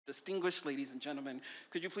Distinguished ladies and gentlemen,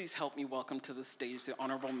 could you please help me welcome to the stage the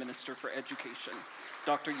Honorable Minister for Education,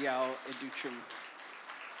 Dr. Yaw Adutwum.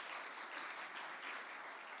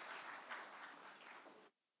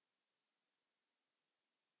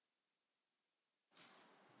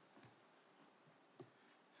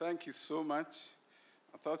 Thank you so much.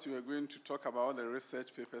 I thought you were going to talk about all the research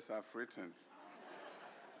papers I've written.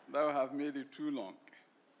 That would have made it too long.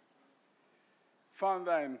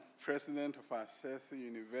 Founder and president of Ashesi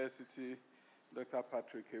University, Dr.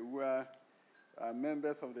 Patrick Ewua,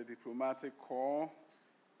 members of the diplomatic corps,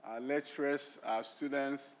 our lecturers, our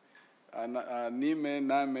students, Nime, Name,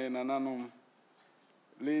 Nananum,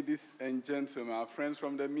 ladies and gentlemen, our friends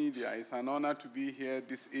from the media, it's an honor to be here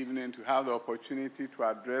this evening to have the opportunity to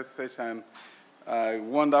address such a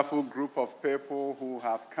wonderful group of people who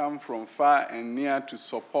have come from far and near to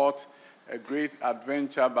support a great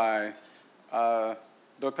adventure by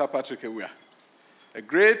Dr. Patrick Ewua. A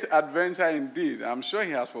great adventure indeed. I'm sure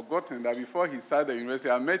he has forgotten that before he started the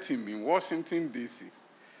university, I met him in Washington, D.C.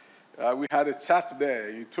 We had a chat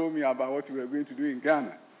there. He told me about what we were going to do in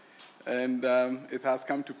Ghana. And it has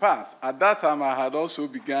come to pass. At that time, I had also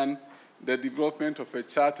begun the development of a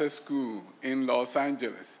charter school in Los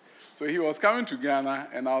Angeles. So he was coming to Ghana,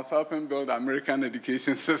 and I was helping build the American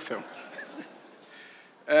education system.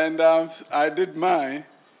 And I did mine.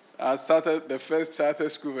 I started the first charter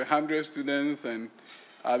school with 100 students, and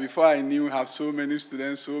before I knew, we have so many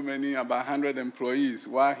students, about 100 employees,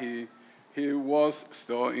 while he was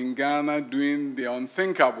still in Ghana doing the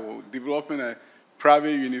unthinkable, developing a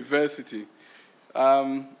private university.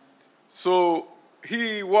 So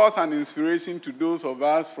he was an inspiration to those of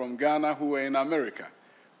us from Ghana who were in America.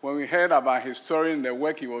 When we heard about his story and the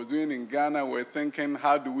work he was doing in Ghana, we were thinking,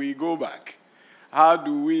 how do we go back? How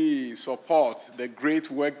do we support the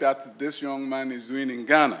great work that this young man is doing in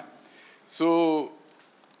Ghana? So,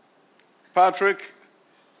 Patrick,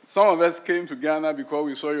 some of us came to Ghana because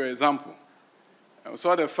we saw your example. And we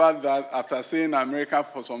saw the fact that after staying in America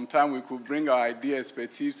for some time, we could bring our idea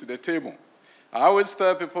expertise to the table. I always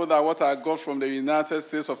tell people that what I got from the United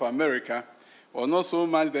States of America was not so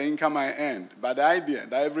much the income I earned, but the idea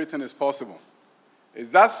that everything is possible.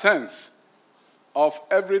 It's that sense of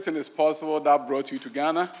everything is possible that brought you to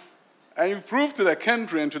Ghana, and you've proved to the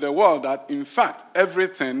country and to the world that, in fact,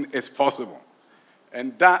 everything is possible.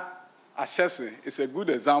 And that, Ashesi, is a good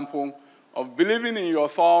example of believing in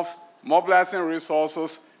yourself, mobilizing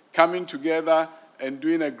resources, coming together, and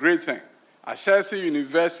doing a great thing. Ashesi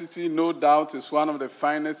University, no doubt, is one of the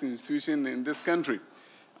finest institutions in this country.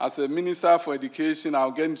 As a minister for education,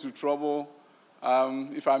 I'll get into trouble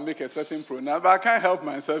if I make a certain pronoun, but I can't help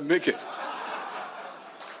myself make it.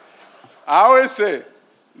 I always say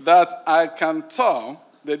that I can tell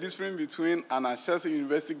the difference between an Ashesi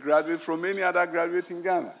University graduate from any other graduate in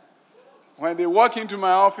Ghana. When they walk into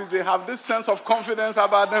my office, they have this sense of confidence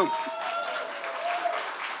about them.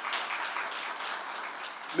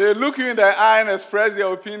 They look you in the eye and express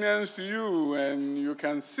their opinions to you, and you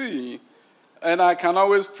can see, and I can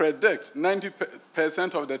always predict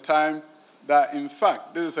 90% of the time that, in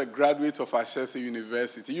fact, this is a graduate of Ashesi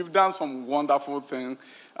University. You've done some wonderful things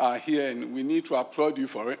here, and we need to applaud you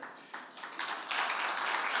for it.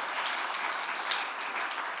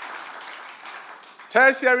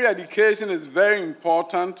 Tertiary education is very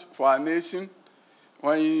important for our nation.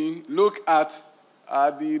 When you look at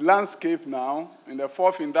the landscape now in the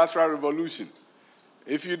fourth industrial revolution,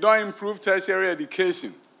 if you don't improve tertiary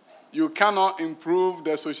education, you cannot improve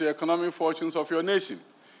the socioeconomic fortunes of your nation.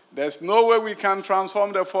 There's no way we can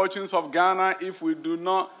transform the fortunes of Ghana if we do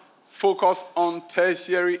not focus on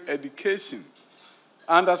tertiary education.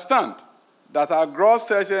 Understand that our gross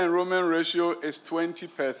tertiary enrollment ratio is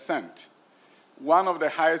 20%, one of the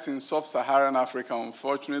highest in sub-Saharan Africa,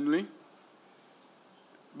 unfortunately.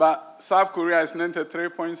 But South Korea is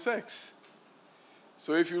 93.6.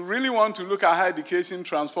 So if you really want to look at how education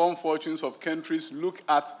transforms fortunes of countries, look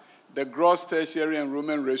at the gross tertiary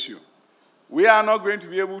enrollment ratio. We are not going to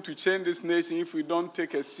be able to change this nation if we don't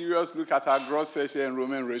take a serious look at our gross tertiary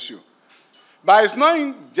enrollment ratio. But it's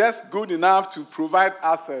not just good enough to provide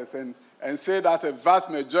access and say that a vast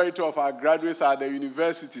majority of our graduates are at the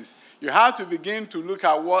universities. You have to begin to look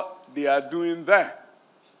at what they are doing there.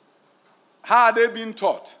 How are they being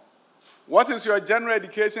taught? What is your general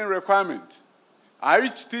education requirement? Are you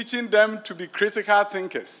teaching them to be critical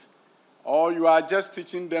thinkers? Or you are just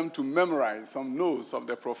teaching them to memorize some notes of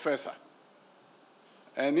the professor?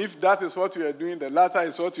 And if that is what you are doing, the latter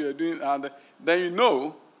is what you are doing, then you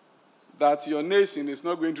know that your nation is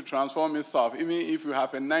not going to transform itself, even if you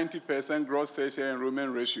have a 90% gross tertiary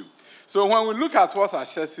enrollment ratio. So when we look at what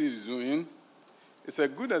Ashesi is doing, It's a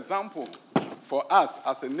good example for us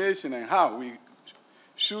as a nation and how we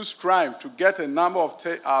should strive to get a number of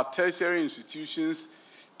our tertiary institutions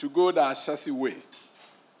to go the Ashesi way.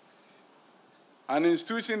 An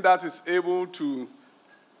institution that is able to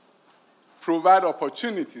provide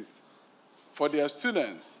opportunities for their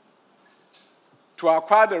students to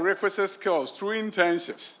acquire the requisite skills through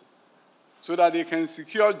internships so that they can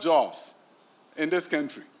secure jobs in this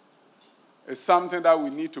country. It's something that we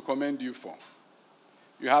need to commend you for.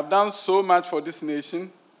 You have done so much for this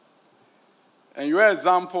nation, and your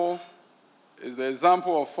example is the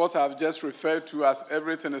example of what I've just referred to as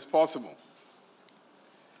everything is possible.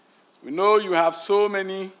 We know you have so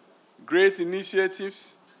many great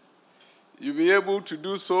initiatives. You'll be able to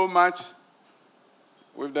do so much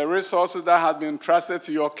with the resources that have been entrusted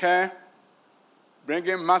to your care,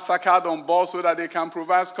 bringing MasterCard on board so that they can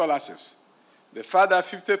provide scholarships. The fact that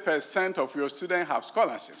 50% of your students have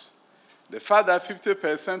scholarships. The fact that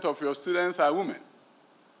 50% of your students are women.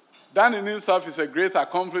 That in itself is a great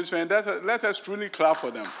accomplishment. Let us truly clap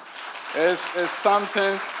for them. It's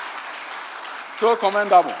something so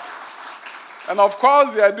commendable. And of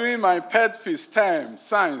course, they are doing my pet peeve, STEM,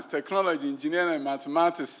 science, technology, engineering, and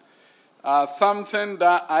mathematics, something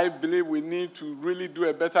that I believe we need to really do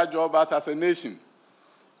a better job at as a nation.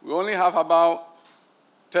 We only have about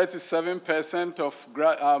 37%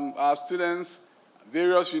 of our students,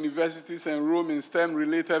 various universities, enroll in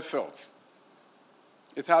STEM-related fields.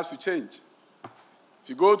 It has to change. If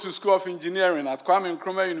you go to School of Engineering at Kwame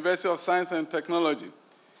Nkrumah University of Science and Technology,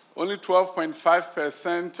 only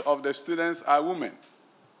 12.5% of the students are women.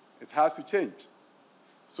 It has to change.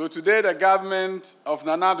 So today, the government of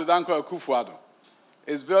Nana Addo Dankwa Akufo-Addo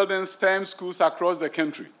is building STEM schools across the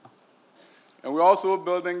country. And we're also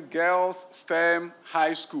building girls' STEM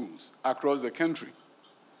high schools across the country.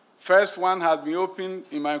 First one has been opened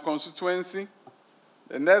in my constituency.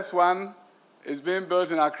 The next one is being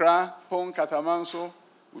built in Accra, Pong, Katamanso,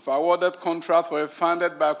 with awarded contracts for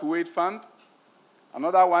funded by Kuwait Fund.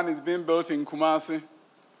 Another one is being built in Kumasi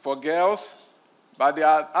for girls, but there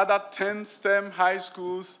are other 10 STEM high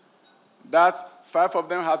schools that 5 of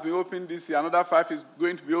them have been opened this year. Another 5 is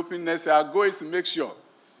going to be opened next year. Our goal is to make sure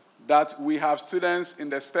that we have students in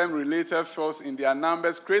the STEM-related fields in their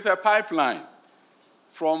numbers, create a pipeline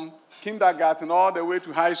from kindergarten all the way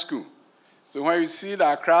to high school. So when you see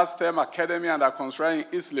the Accra STEM Academy under construction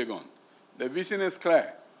in East Legon, the vision is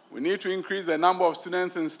clear. We need to increase the number of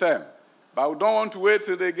students in STEM, but we don't want to wait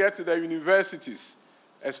till they get to the universities,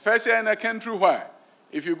 especially in a country where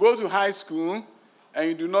if you go to high school and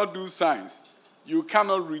you do not do science, you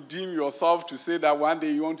cannot redeem yourself to say that one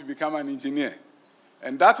day you want to become an engineer.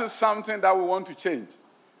 And that is something that we want to change.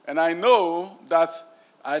 And I know that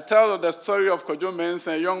I tell the story of Kojo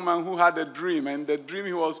Mensah, a young man who had a dream, and the dream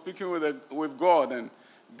he was speaking with God, and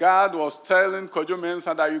God was telling Kojo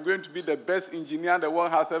Mensah that you're going to be the best engineer the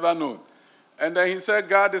world has ever known. And then he said,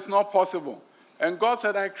 God, it's not possible. And God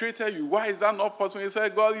said, I created you. Why is that not possible? He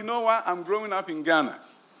said, God, you know what? I'm growing up in Ghana.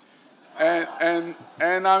 And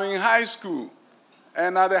I'm in high school.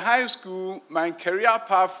 And at the high school, my career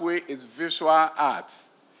pathway is visual arts.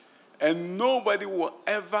 And nobody will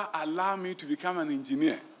ever allow me to become an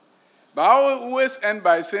engineer. But I always end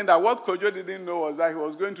by saying that what Kojo didn't know was that he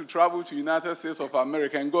was going to travel to the United States of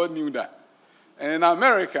America, and God knew that. And in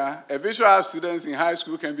America, a visual arts student in high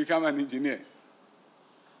school can become an engineer.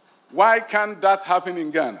 Why can't that happen in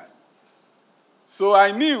Ghana? So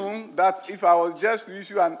I knew that if I was just to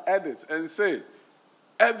issue an edit and say,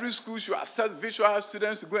 every school should accept visual arts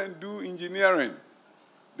students to go and do engineering,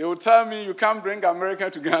 they would tell me, you can't bring America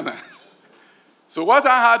to Ghana. So what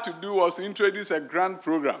I had to do was to introduce a grant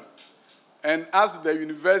program and ask the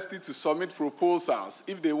university to submit proposals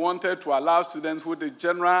if they wanted to allow students with the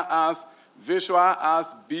general arts, visual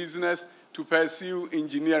arts, business to pursue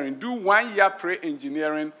engineering. Do 1 year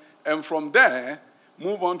pre-engineering, and from there,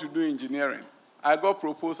 move on to do engineering. I got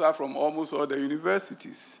proposals from almost all the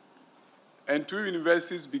universities. And 2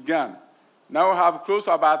 universities began. Now we have close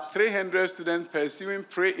to about 300 students pursuing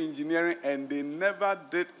pre-engineering, and they never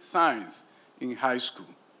did science in high school.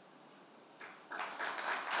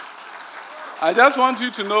 I just want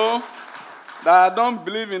you to know that I don't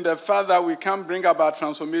believe in the fact that we can't bring about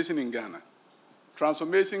transformation in Ghana.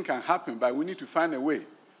 Transformation can happen, but we need to find a way.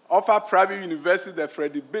 Offer private universities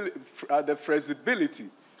the flexibility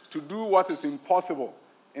to do what is impossible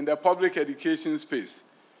in the public education space.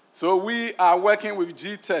 So we are working with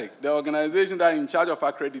GTech, the organization that is in charge of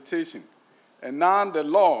accreditation. And now the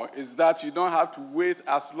law is that you don't have to wait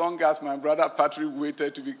as long as my brother Patrick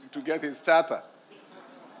waited to get his charter.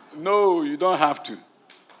 No, you don't have to.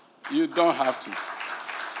 You don't have to.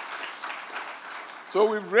 So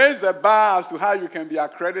we've raised the bar as to how you can be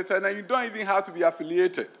accredited, and you don't even have to be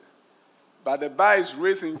affiliated. But the bar is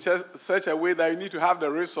raised in such a way that you need to have the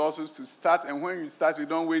resources to start, and when you start, you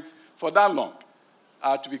don't wait for that long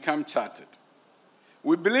to become chartered.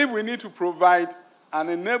 We believe we need to provide an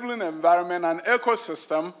enabling environment, an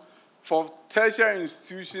ecosystem for tertiary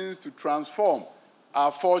institutions to transform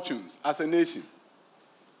our fortunes as a nation.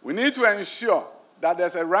 We need to ensure that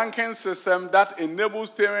there's a ranking system that enables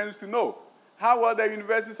parents to know how well their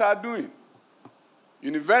universities are doing.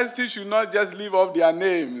 Universities should not just live off their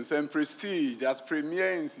names and prestige as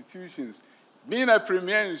premier institutions. Being a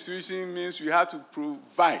premier institution means you have to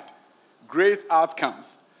provide great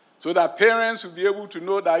outcomes so that parents will be able to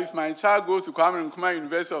know that if my child goes to Kwame Nkrumah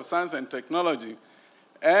University of Science and Technology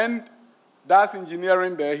and does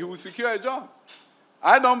engineering there, he will secure a job.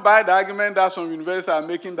 I don't buy the argument that some universities are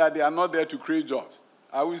making that they are not there to create jobs.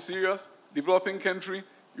 Are we serious? Developing country,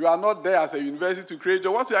 you are not there as a university to create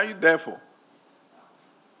jobs. What are you there for?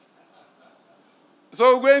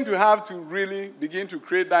 So we're going to have to really begin to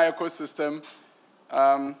create that ecosystem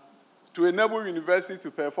to enable universities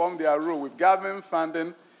to perform their role with government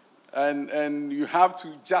funding, and you have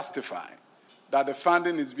to justify that the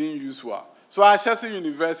funding is being used well. So Ashesi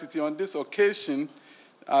University, on this occasion,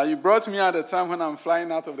 you brought me at a time when I'm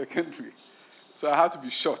flying out of the country, so I had to be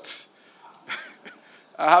short.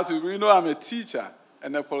 I had to, I'm a teacher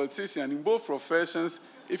and a politician. In both professions,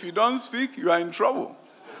 if you don't speak, you are in trouble.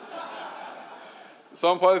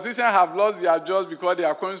 Some politicians have lost their jobs because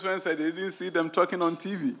their constituents said they didn't see them talking on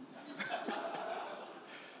TV.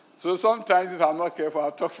 So sometimes if I'm not careful,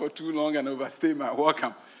 I'll talk for too long and overstay my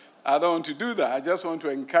welcome. I don't want to do that. I just want to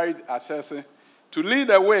encourage Ashesi to lead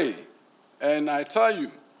the way. And I tell you,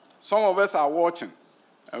 some of us are watching.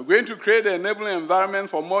 We're going to create an enabling environment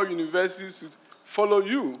for more universities to follow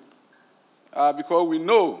you because we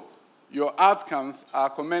know your outcomes are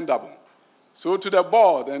commendable. So to the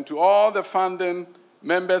board and to all the funding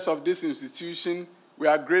members of this institution, we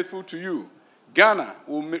are grateful to you. Ghana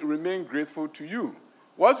will remain grateful to you.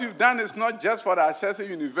 What you've done is not just for the Ashesi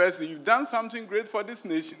University, you've done something great for this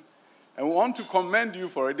nation. And we want to commend you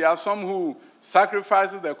for it. There are some who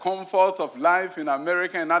sacrifice the comfort of life in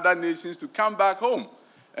America and other nations to come back home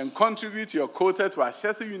and contribute your quota to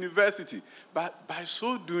Ashesi University. But by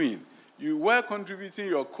so doing, you were contributing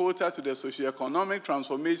your quota to the socioeconomic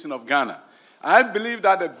transformation of Ghana. I believe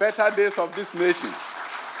that the better days of this nation,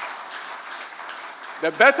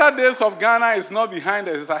 the better days of Ghana is not behind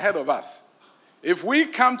us, it's ahead of us. If we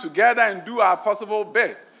come together and do our possible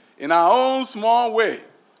bit in our own small way,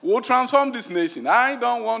 we'll transform this nation. I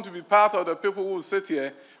don't want to be part of the people who sit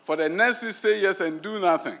here for the next 60 years and do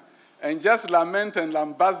nothing and just lament and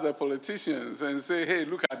lambast the politicians and say, hey,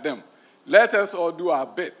 look at them. Let us all do our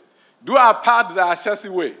bit. Do our part the Ashesi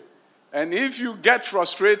way. And if you get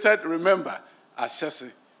frustrated, remember,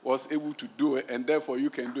 Ashesi was able to do it, and therefore you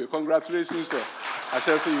can do it. Congratulations to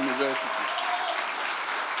Ashesi University.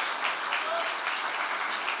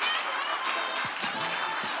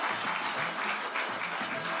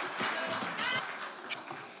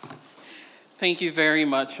 Thank you very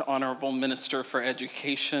much, Honorable Minister for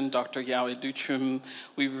Education, Dr. Yaw Adutwum.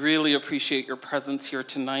 We really appreciate your presence here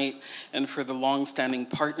tonight and for the long-standing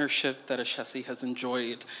partnership that Ashesi has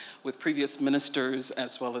enjoyed with previous ministers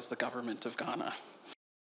as well as the government of Ghana.